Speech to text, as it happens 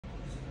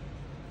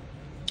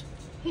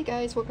Hey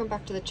guys, welcome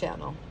back to the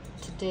channel.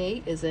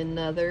 Today is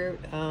another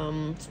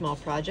small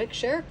project.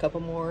 Share a couple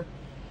more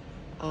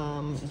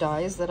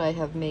dies that I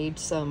have made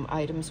some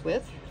items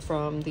with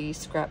from the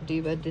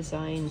Scrapdiva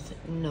Designs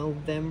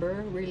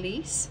November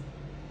release.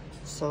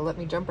 So let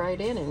me jump right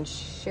in and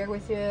share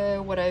with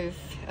you what I've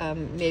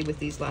made with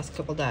these last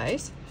couple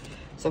dies.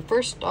 So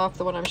first off,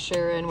 the one I'm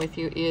sharing with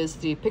you is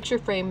the picture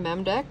frame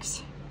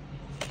Memdex,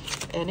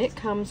 and it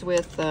comes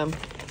with I'm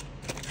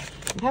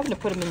having to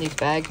put them in these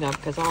bags now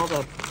because all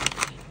the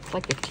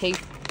like the tape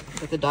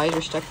that the dies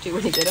are stuck to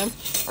when you get them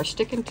are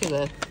sticking to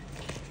the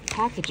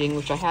packaging,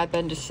 which I had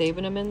been just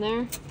saving them in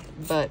there,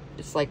 but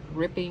it's like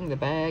ripping the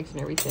bags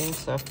and everything.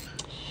 So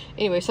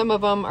anyway, some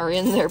of them are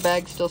in their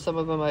bags still, some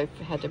of them I've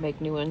had to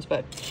make new ones.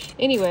 But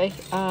anyway,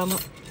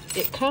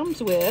 it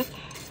comes with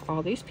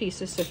all these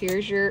pieces. So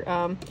here's your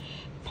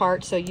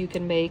part so you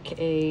can make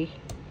a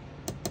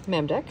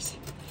Memdex,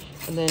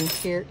 and then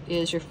here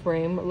is your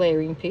frame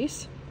layering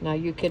piece. Now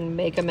you can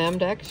make a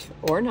Memdex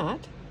or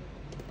not.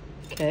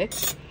 Okay,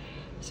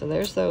 so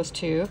there's those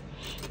two.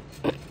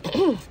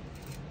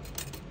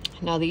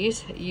 Now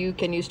these you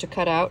can use to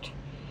cut out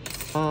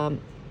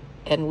and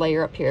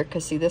layer up here,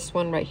 because see this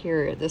one right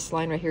here, this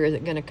line right here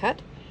isn't going to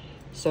cut.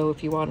 So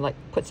if you want to like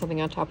put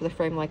something on top of the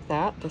frame like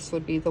that, this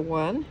would be the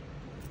one.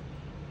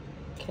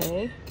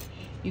 Okay,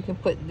 you can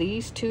put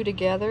these two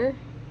together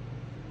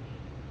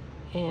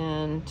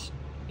and,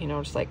 you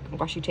know, just like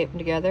washi tape them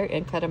together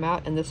and cut them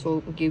out, and this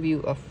will give you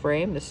a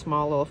frame, this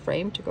small little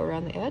frame to go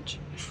around the edge.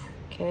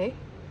 Okay,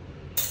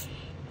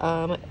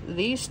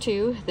 these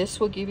two, this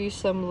will give you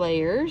some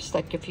layers,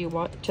 like if you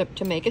want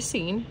to make a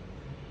scene.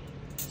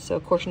 So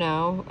of course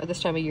now at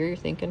this time of year you're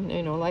thinking,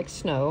 you know, like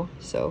snow,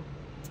 so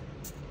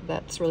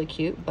that's really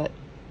cute, but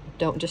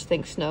don't just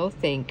think snow,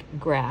 think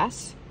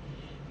grass,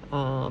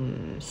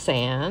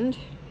 sand,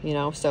 you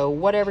know, so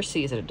whatever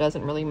season, it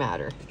doesn't really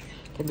matter,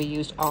 it can be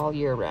used all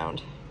year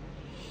round.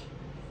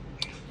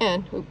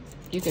 And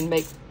you can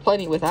make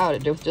plenty without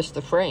it, with just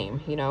the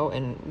frame, you know,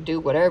 and do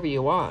whatever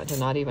you want and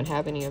not even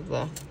have any of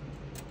the,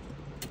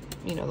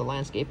 you know, the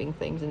landscaping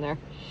things in there.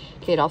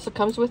 Okay, it also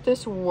comes with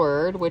this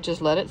word, which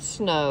is let it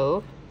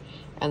snow,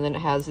 and then it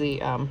has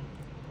the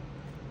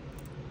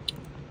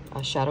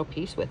a shadow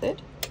piece with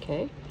it.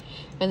 Okay,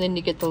 and then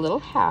you get the little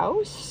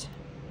house,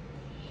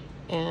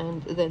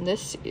 and then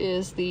this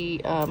is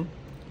the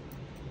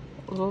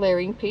little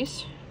layering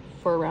piece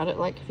for around it,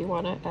 like if you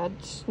want to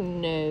add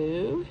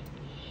snow.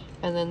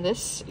 And then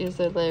this is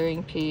the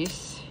layering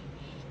piece,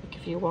 like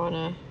if you want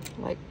to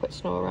like put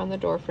snow around the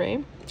door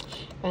frame.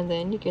 And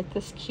then you get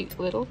this cute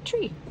little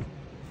tree.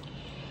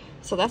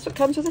 So that's what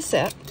comes with a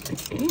set.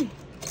 Let me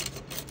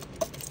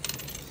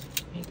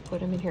put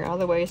them in here all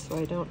the way so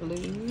I don't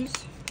lose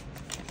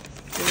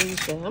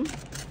them.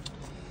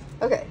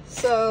 Okay,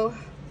 so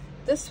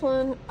this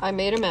one I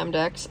made a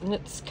Memdex, and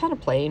it's kind of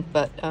plain,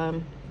 but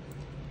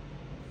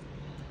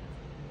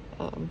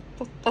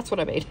that's what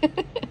I made.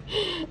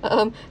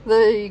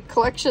 The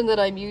collection that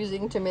I'm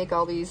using to make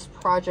all these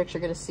projects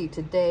you're going to see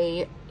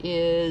today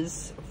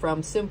is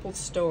from Simple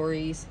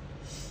Stories,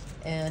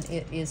 and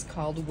it is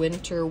called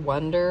Winter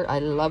Wonder. I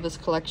love this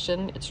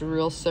collection. It's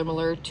real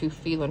similar to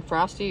Feelin'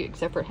 Frosty,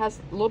 except for it has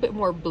a little bit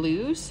more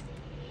blues.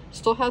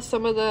 Still has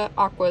some of the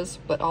aquas,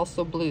 but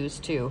also blues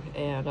too,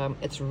 and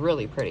it's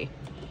really pretty.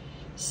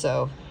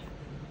 So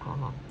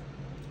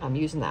I'm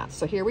using that.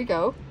 So here we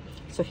go.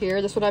 So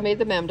here, this one I made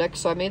the Memdex.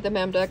 So I made the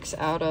Memdex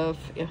out of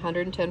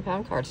 110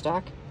 pound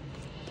cardstock.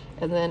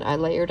 And then I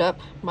layered up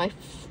my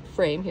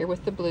frame here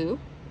with the blue.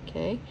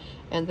 Okay.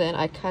 And then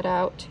I cut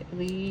out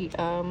the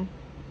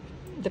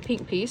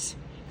pink piece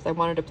because I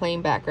wanted a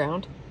plain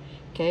background.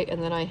 Okay.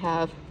 And then I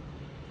have,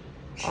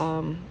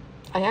 I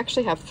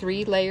actually have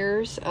 3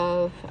 layers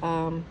of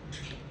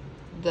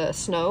the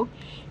snow.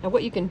 And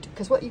what you can,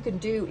 because what you can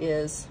do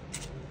is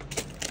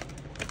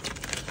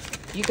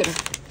you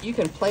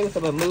can play with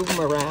them and move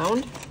them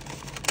around.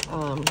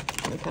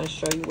 Let me kind of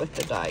show you with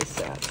the die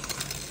set.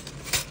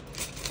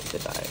 The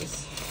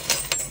dies.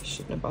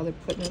 Shouldn't have bothered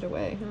putting it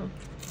away, huh?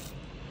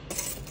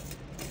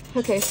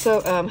 Okay,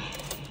 so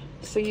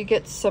so you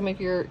get some of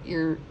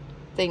your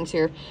things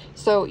here.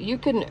 So you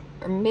can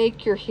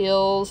make your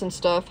hills and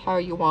stuff how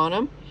you want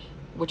them,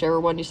 whichever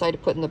one you decide to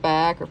put in the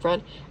back or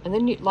front, and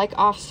then you like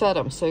offset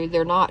them so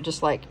they're not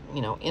just like,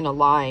 you know, in a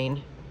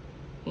line.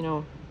 You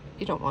know,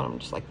 you don't want them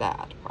just like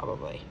that,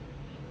 probably,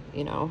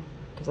 you know,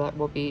 because that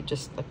will be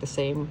just like the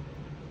same,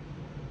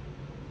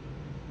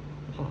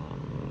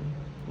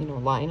 you know,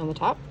 line on the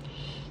top.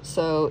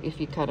 So if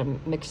you kind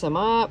of mix them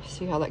up,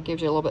 see how that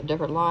gives you a little bit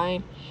different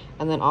line.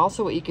 And then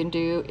also what you can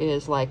do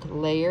is like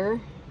layer,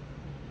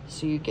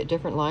 so you get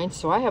different lines.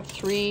 So I have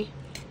 3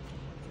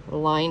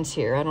 lines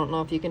here. I don't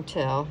know if you can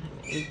tell.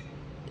 You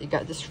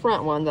got this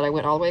front one that I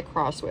went all the way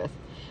across with.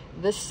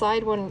 This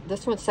side one,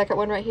 this one, second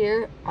one right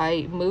here,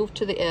 I moved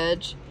to the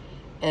edge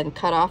and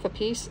cut off a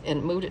piece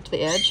and moved it to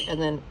the edge,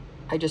 and then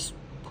I just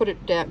put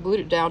it down,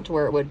 glued it down to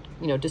where it would,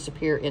 you know,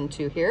 disappear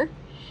into here.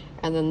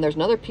 And then there's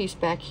another piece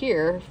back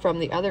here from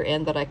the other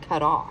end that I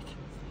cut off.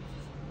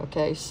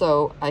 Okay,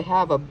 so I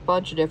have a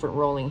bunch of different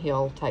rolling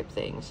hill type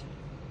things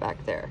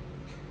back there.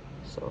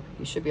 So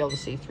you should be able to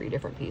see 3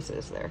 different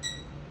pieces there.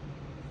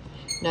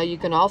 Now you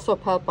can also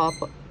pop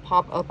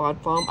up on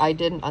foam. I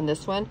didn't on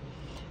this one,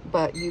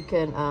 but you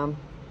can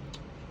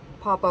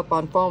pop up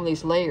on foam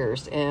these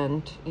layers,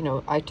 and you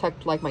know, I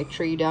tucked like my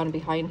tree down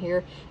behind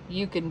here.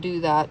 You can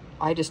do that.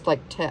 I just like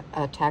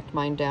tacked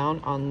mine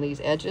down on these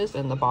edges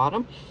and the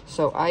bottom,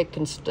 so I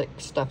can stick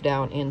stuff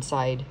down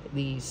inside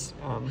these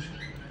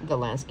the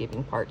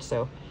landscaping part.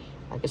 So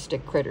I could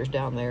stick critters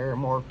down there, or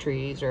more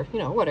trees, or you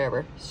know,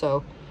 whatever.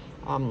 So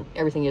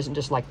everything isn't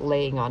just like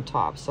laying on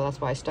top. So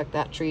that's why I stuck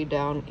that tree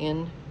down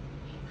in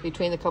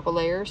between the couple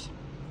layers.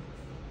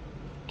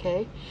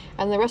 Okay,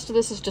 and the rest of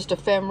this is just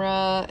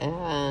ephemera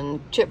and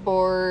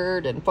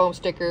chipboard and foam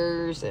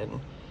stickers and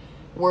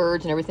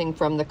words and everything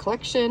from the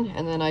collection.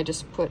 And then I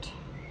just put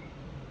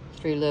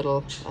 3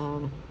 little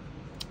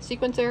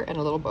sequins there and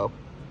a little bow,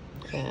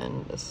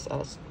 and this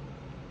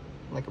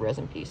like a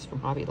resin piece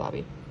from Hobby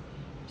Lobby.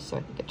 So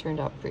I think it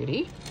turned out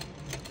pretty.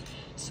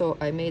 So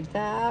I made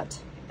that,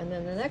 and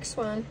then the next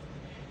one,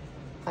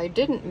 I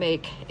didn't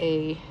make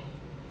a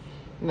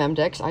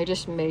Memdex, I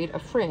just made a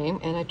frame,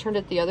 and I turned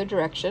it the other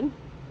direction.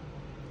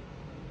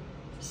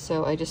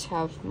 So I just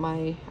have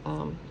my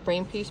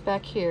frame piece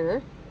back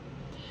here.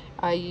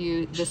 I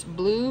use this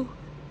blue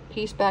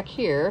piece back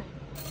here,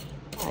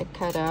 I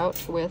cut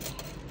out with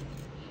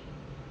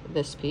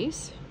this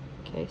piece.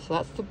 Okay, so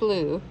that's the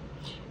blue.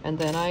 And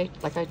then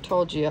like I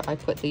told you, I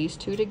put these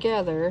 2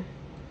 together,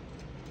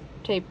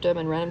 taped them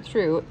and ran them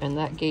through, and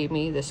that gave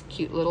me this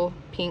cute little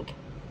pink,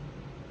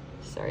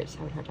 sorry, it's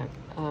having a hard time,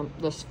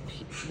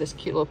 this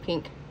cute little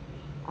pink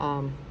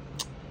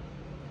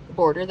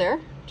border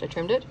there, which I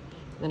trimmed it.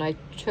 Then I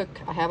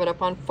have it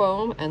up on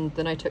foam, and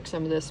then I took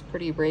some of this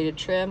pretty braided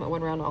trim. I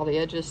went around all the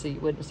edges so you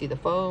wouldn't see the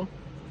foam.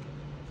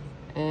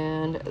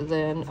 And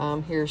then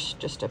here's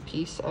just a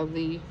piece of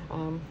the,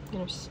 you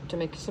know, to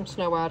make some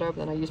snow out of.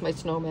 Then I used my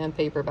snowman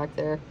paper back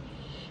there.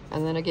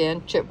 And then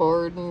again,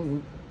 chipboard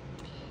and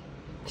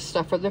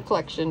stuff for the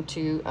collection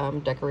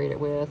to decorate it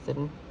with,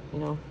 and, you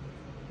know,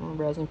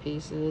 resin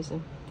pieces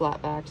and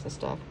flat backs and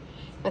stuff.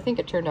 I think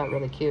it turned out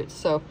really cute.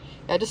 So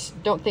I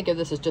just don't think of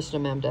this as just a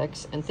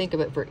Memdex, and think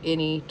of it for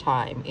any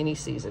time, any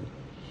season,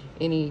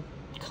 any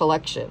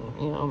collection.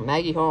 You know,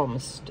 Maggie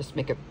Holmes, just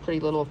make a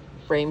pretty little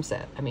frame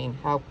set. I mean,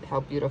 how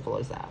beautiful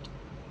is that?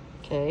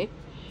 Okay,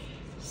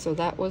 so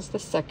that was the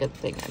second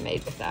thing I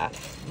made with that.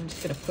 I'm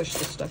just gonna push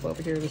this stuff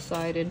over here to the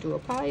side into a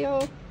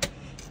pile.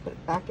 Put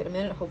it back in a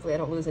minute. Hopefully I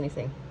don't lose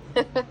anything.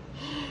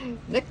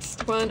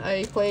 Next one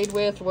I played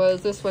with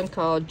was this one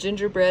called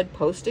Gingerbread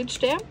Postage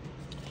Stamp.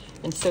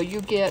 And so you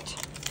get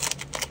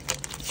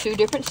 2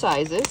 different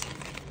sizes.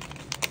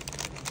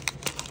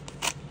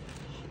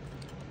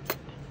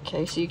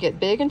 Okay, so you get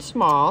big and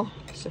small.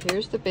 So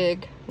here's the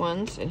big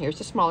ones, and here's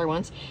the smaller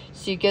ones.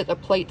 So you get a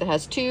plate that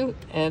has 2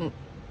 and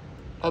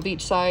of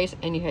each size,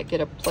 and you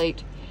get a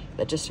plate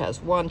that just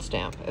has 1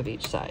 stamp of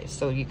each size.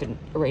 So you can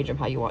arrange them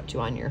how you want to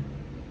on your,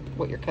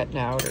 what you're cutting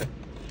out, or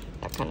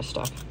that kind of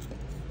stuff.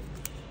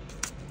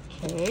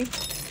 Okay.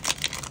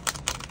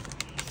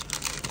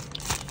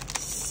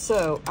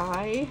 So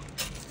I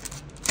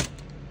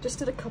just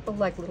did a couple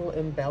like little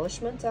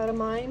embellishments out of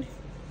mine,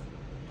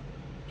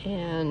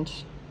 and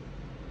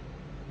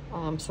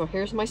so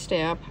here's my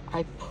stamp.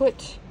 I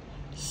put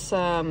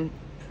some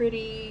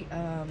pretty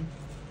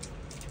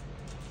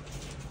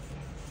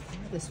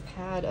this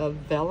pad of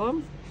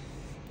vellum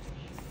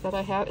that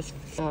I have. It's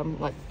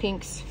like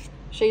pinks,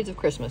 shades of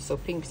Christmas, so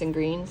pinks and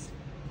greens,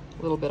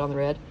 a little bit on the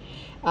red.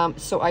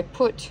 So I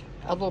put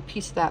a little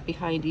piece of that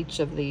behind each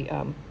of the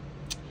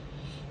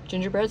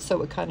gingerbread, so it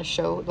would kind of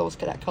show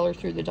that color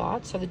through the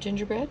dots of the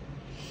gingerbread.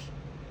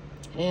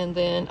 And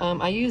then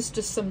I used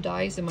just some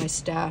dies in my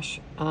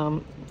stash,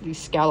 these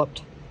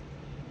scalloped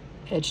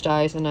edge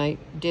dies, and I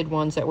did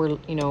ones that were,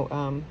 you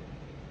know,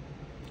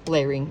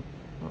 layering,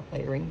 not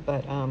layering,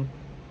 but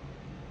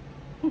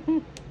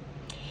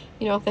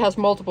you know, it has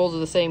multiples of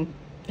the same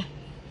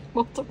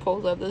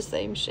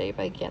shape.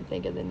 I can't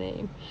think of the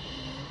name.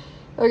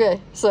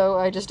 Okay, so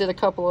I just did a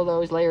couple of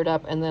those layered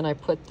up, and then I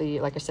put the,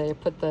 like I say, I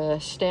put the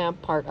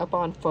stamp part up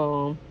on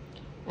foam,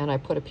 and I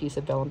put a piece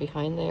of vellum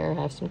behind there. I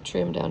have some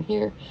trim down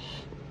here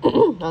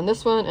on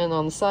this one, and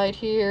on the side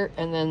here,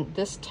 and then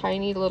this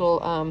tiny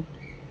little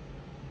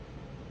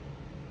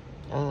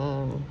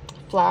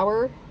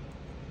flower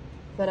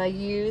that I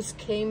use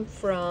came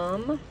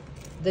from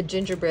the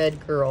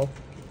Gingerbread Girl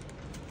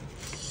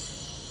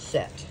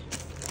set.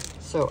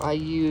 So I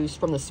used,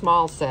 from the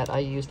small set, I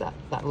used that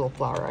little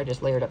flower. I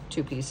just layered up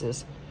 2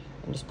 pieces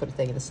and just put a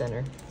thing in the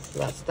center. So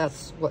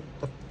that's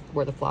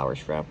where the flower's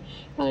from.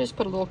 And I just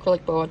put a little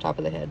acrylic bow on top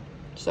of the head.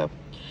 So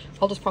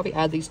I'll just probably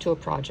add these to a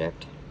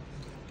project.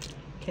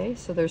 Okay,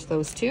 so there's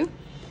those 2.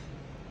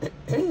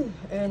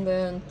 And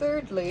then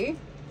thirdly,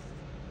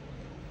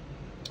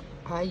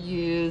 I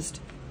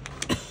used,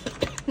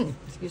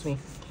 excuse me,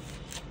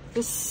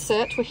 this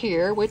set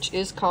here, which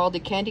is called the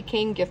Candy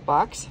Cane Gift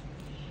Box.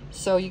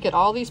 So you get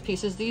all these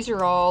pieces. These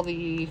are all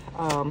the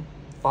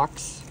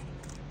box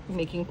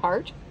making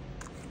part.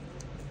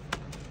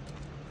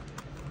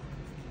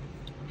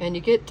 And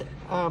you get,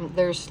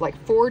 there's like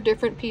 4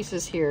 different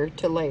pieces here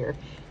to layer.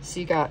 So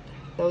you got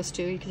those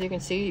 2, because you can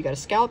see you got a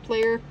scallop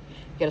layer,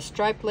 you got a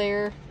stripe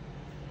layer,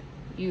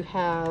 you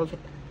have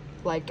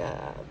like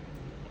a,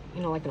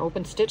 you know, like an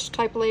open stitch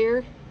type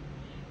layer,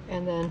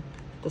 and then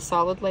the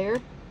solid layer,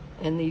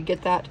 and you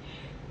get that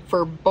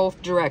for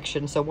both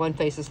directions. So one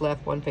faces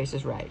left, one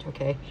faces right,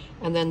 okay?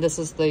 And then this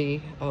is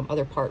the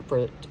other part for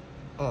it,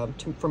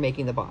 for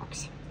making the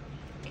box.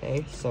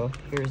 Okay, so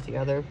here's the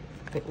other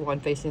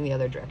one facing the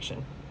other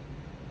direction.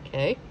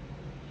 Okay,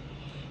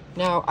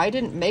 now I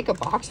didn't make a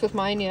box with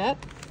mine yet.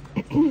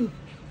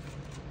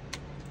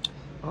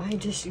 I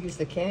just used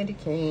the candy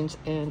canes,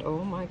 and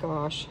oh my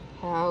gosh,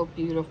 how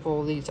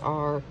beautiful these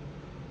are.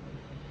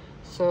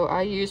 So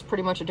I used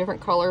pretty much a different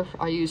color.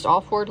 I used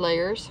all 4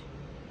 layers.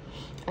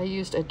 I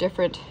used a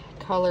different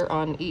color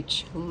on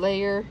each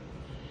layer.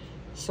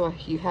 So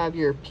you have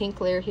your pink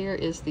layer here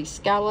is the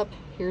scallop.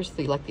 Here's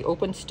the like the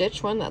open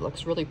stitch one that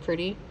looks really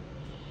pretty.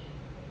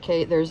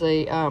 Okay, there's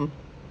a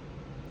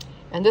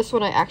and this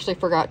one I actually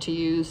forgot to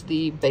use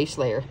the base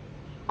layer.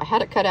 I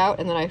had it cut out,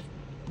 and then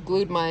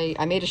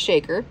I made a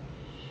shaker,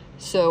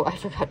 so I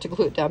forgot to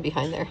glue it down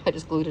behind there. I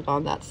just glued it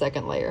on that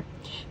second layer.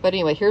 But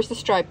anyway, here's the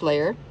stripe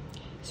layer.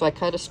 So I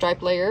cut a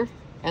stripe layer,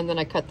 and then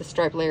I cut the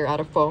stripe layer out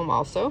of foam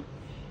also.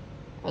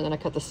 And then I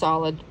cut the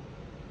solid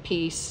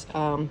piece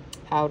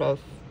out of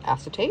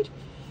acetate.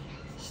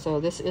 So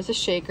this is a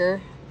shaker.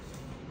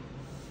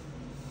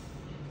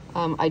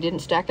 I didn't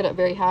stack it up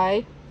very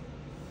high,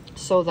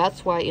 so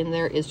that's why in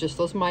there is just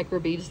those micro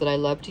beads that I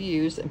love to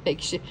use, and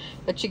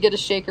let you get a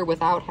shaker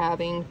without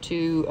having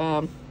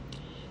to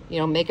you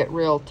know, make it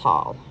real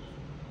tall.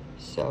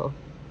 So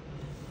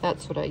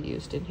that's what I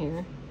used in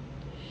here.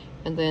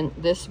 And then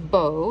this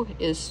bow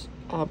is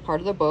part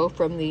of the bow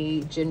from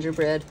the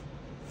gingerbread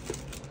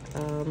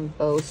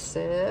bow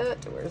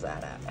set. Where's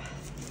that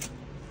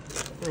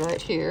at?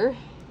 Right here.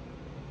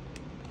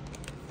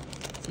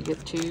 You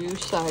get 2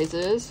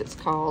 sizes. It's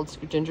called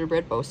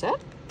gingerbread bow set.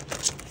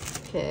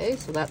 Okay,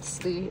 so that's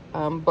the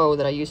bow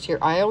that I used here.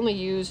 I only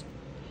used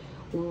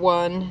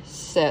 1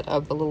 set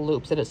of the little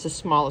loops, and it's the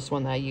smallest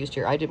one that I used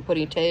here. I didn't put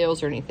any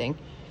tails or anything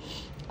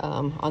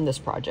on this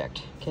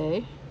project.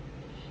 Okay,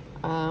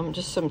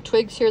 just some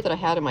twigs here that I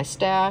had in my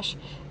stash.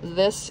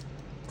 This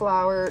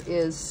flower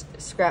is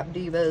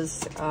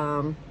Scrapdiva's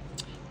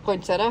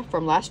poinsettia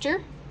from last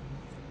year.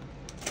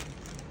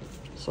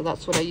 So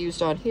that's what I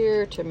used on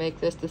here to make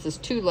this. This is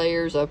 2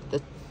 layers of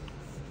the,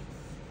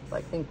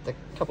 I think, the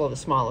couple of the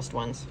smallest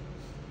ones.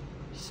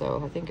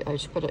 So I think I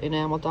just put an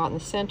enamel dot in the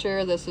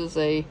center. This is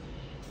a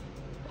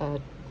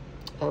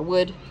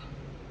wood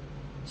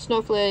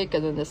snowflake,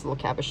 and then this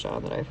little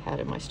cabochon that I've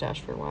had in my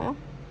stash for a while.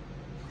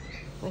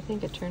 I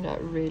think it turned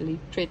out really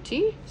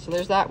pretty. So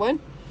there's that one.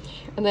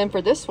 And then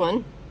for this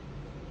one,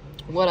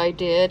 what I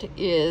did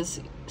is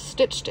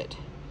stitched it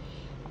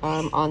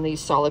on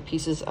these solid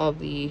pieces of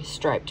the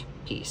striped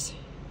piece.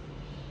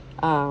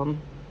 Let me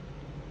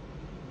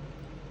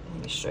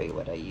show you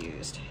what I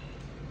used.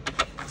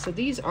 So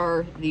these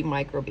are the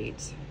micro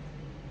beads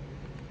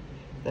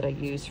that I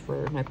use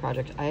for my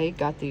project. I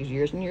got these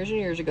years and years and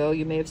years ago.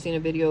 You may have seen a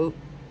video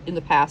in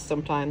the past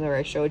sometime there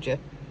I showed you.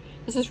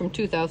 This is from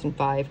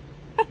 2005.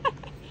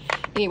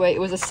 Anyway, it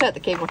was a set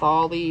that came with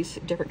all these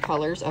different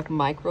colors of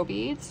micro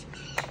beads.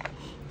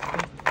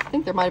 I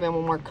think there might have been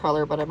one more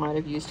color, but I might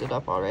have used it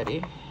up already.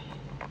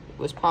 It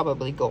was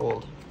probably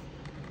gold.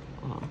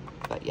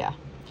 But yeah.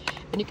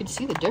 And you can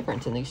see the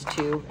difference in these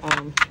 2.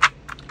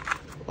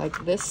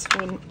 Like this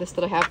one, this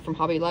that I have from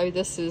Hobby Lobby,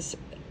 this is,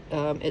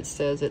 it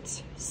says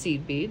it's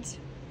seed beads.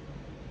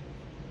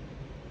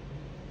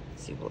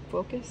 Let's see, will it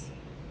focus?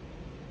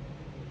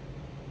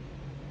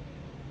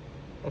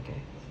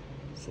 Okay,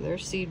 so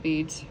there's seed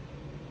beads.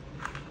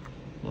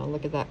 Now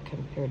look at that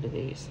compared to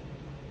these.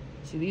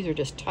 See, these are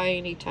just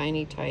tiny,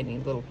 tiny, tiny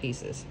little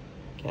pieces.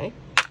 Okay.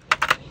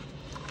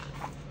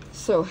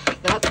 So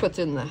that's what's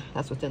in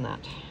that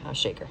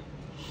shaker.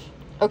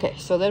 Okay,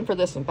 so then for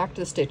this one, back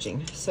to the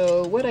stitching.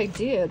 So what I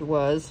did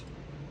was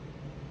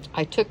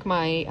I took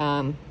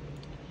my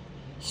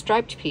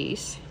striped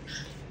piece,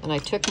 and I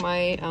took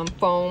my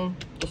foam,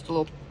 just a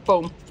little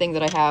foam thing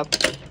that I have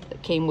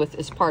that came with,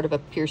 as part of a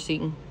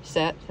piercing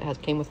set.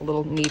 It came with a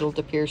little needle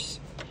to pierce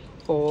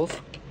holes.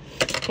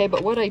 Okay,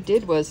 but what I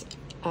did was,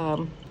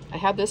 I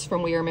have this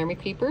from We Are Memory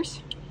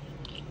Keepers.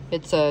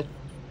 It's a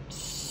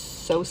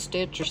sew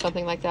stitch or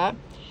something like that.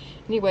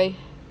 Anyway,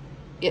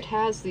 it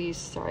has these,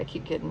 sorry, I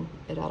keep getting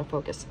it out of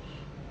focus.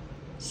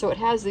 So it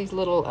has these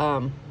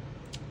little,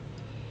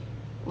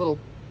 little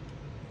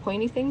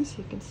pointy things.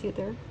 You can see it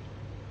there.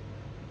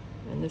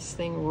 And this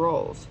thing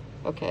rolls.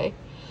 Okay.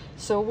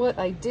 So what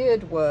I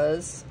did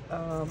was,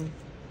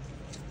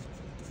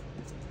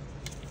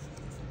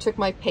 took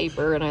my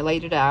paper and I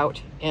laid it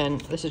out,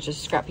 and this is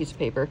just a scrap piece of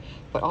paper,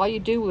 but all you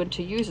do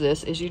to use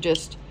this is you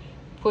just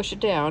push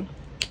it down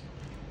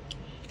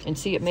and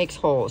see it makes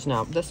holes.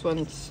 Now this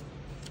one's,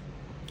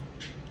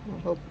 I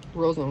hope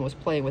Rosalind was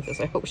playing with this.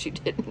 I hope she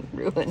didn't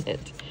ruin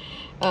it.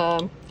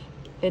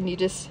 and you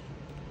just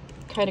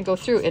kind of go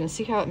through and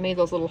see how it made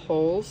those little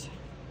holes.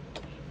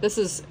 This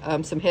is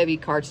some heavy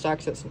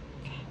cardstock, so it's,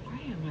 why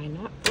am I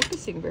not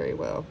focusing very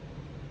well?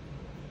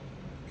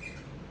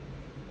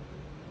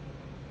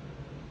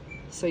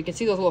 So you can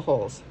see those little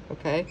holes,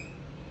 okay?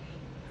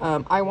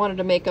 I wanted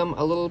to make them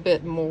a little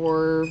bit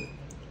more,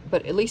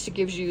 but at least it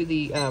gives you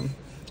the,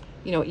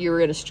 you know, you're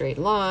in a straight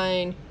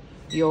line,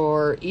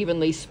 you're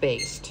evenly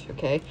spaced,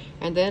 okay?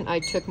 And then I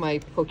took my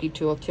pokey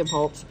tool, Tim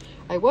Holtz.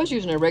 I was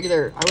using a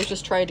regular, I was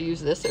just trying to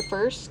use this at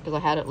first because I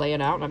had it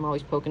laying out and I'm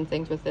always poking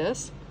things with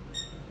this.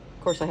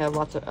 Of course, I have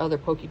lots of other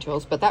pokey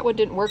tools, but that one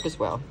didn't work as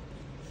well.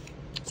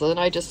 So then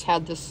I just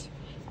had this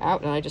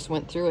out and I just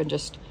went through and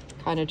just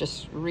kind of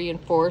just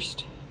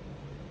reinforced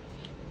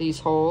these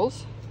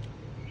holes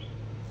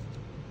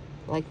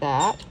like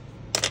that,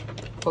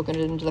 poking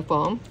it into the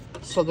foam,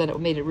 so that it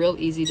made it real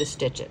easy to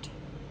stitch it.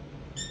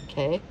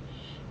 Okay,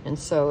 and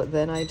so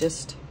then I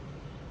just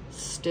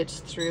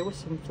stitched through with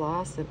some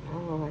floss, and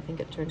oh, I think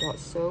it turned out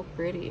so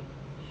pretty.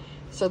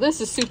 So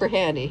this is super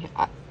handy.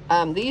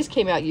 These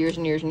came out years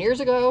and years and years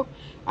ago.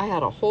 I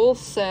had a whole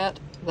set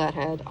that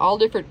had all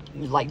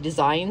different like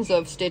designs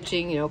of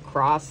stitching, you know,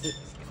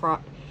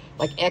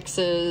 like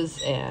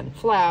X's and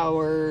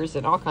flowers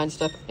and all kinds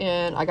of stuff,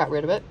 and I got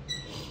rid of it.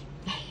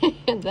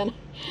 And then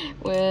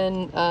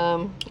when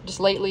just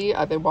lately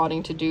I've been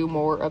wanting to do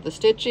more of the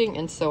stitching,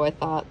 and so I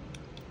thought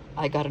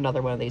I got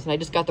another one of these, and I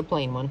just got the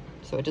plain one,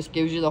 so it just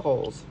gives you the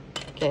holes,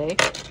 okay?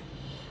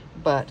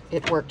 But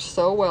it worked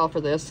so well for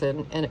this,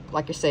 and it,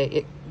 like I say,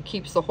 it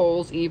keeps the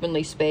holes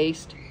evenly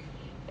spaced,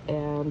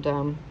 and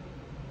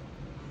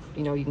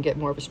you know, you can get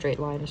more of a straight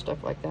line and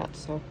stuff like that.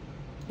 So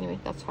anyway,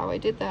 that's how I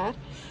did that.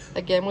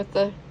 Again, with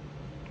the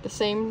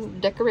same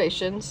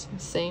decorations,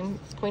 same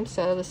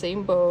poinsettia, the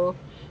same bow,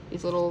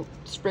 these little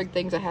sprig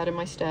things I had in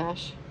my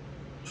stash.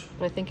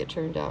 But I think it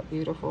turned out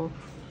beautiful.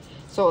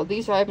 So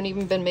these haven't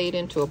even been made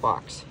into a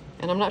box,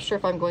 and I'm not sure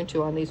if I'm going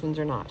to on these ones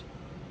or not.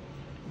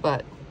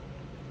 But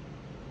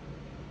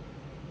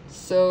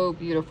so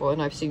beautiful,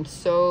 and I've seen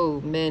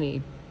so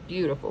many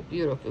beautiful,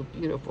 beautiful,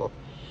 beautiful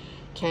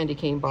candy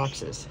cane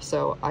boxes.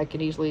 So I can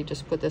easily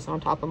just put this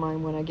on top of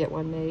mine when I get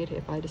one made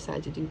if I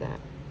decide to do that.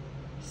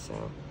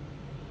 So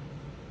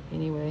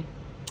anyway,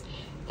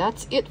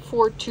 that's it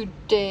for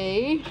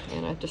today,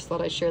 and I just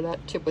thought I'd share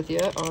that tip with you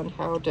on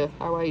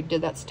how I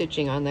did that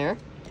stitching on there.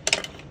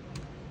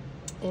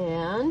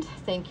 And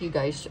thank you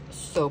guys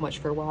so much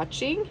for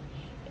watching,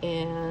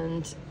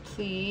 and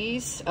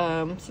please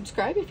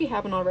subscribe if you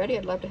haven't already.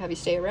 I'd love to have you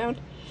stay around,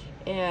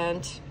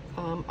 and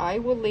I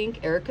will link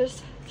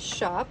Erica's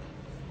shop,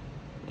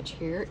 which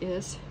here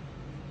is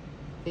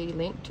the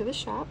link to the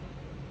shop,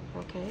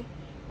 okay,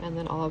 and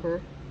then all of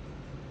her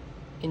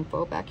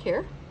info back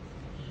here.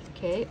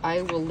 Okay,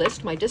 I will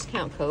list my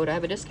discount code. I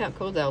have a discount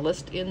code that I'll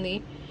list in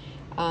the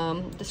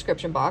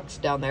description box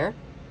down there.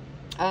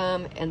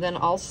 And then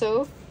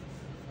also,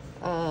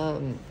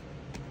 I'll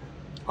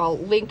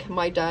link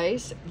my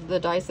dies, the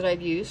dies that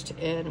I've used,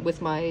 and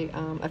with my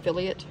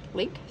affiliate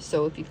link.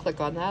 So if you click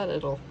on that,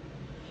 it'll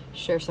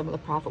share some of the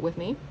profit with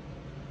me.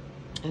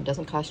 And it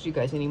doesn't cost you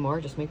guys anymore.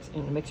 It just makes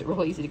it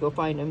real easy to go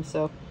find them.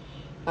 So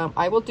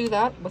I will do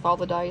that with all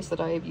the dies that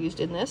I have used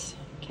in this.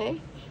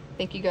 Okay.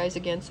 Thank you guys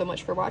again so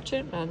much for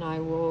watching, and I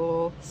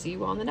will see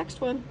you on the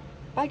next one.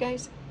 Bye,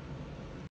 guys.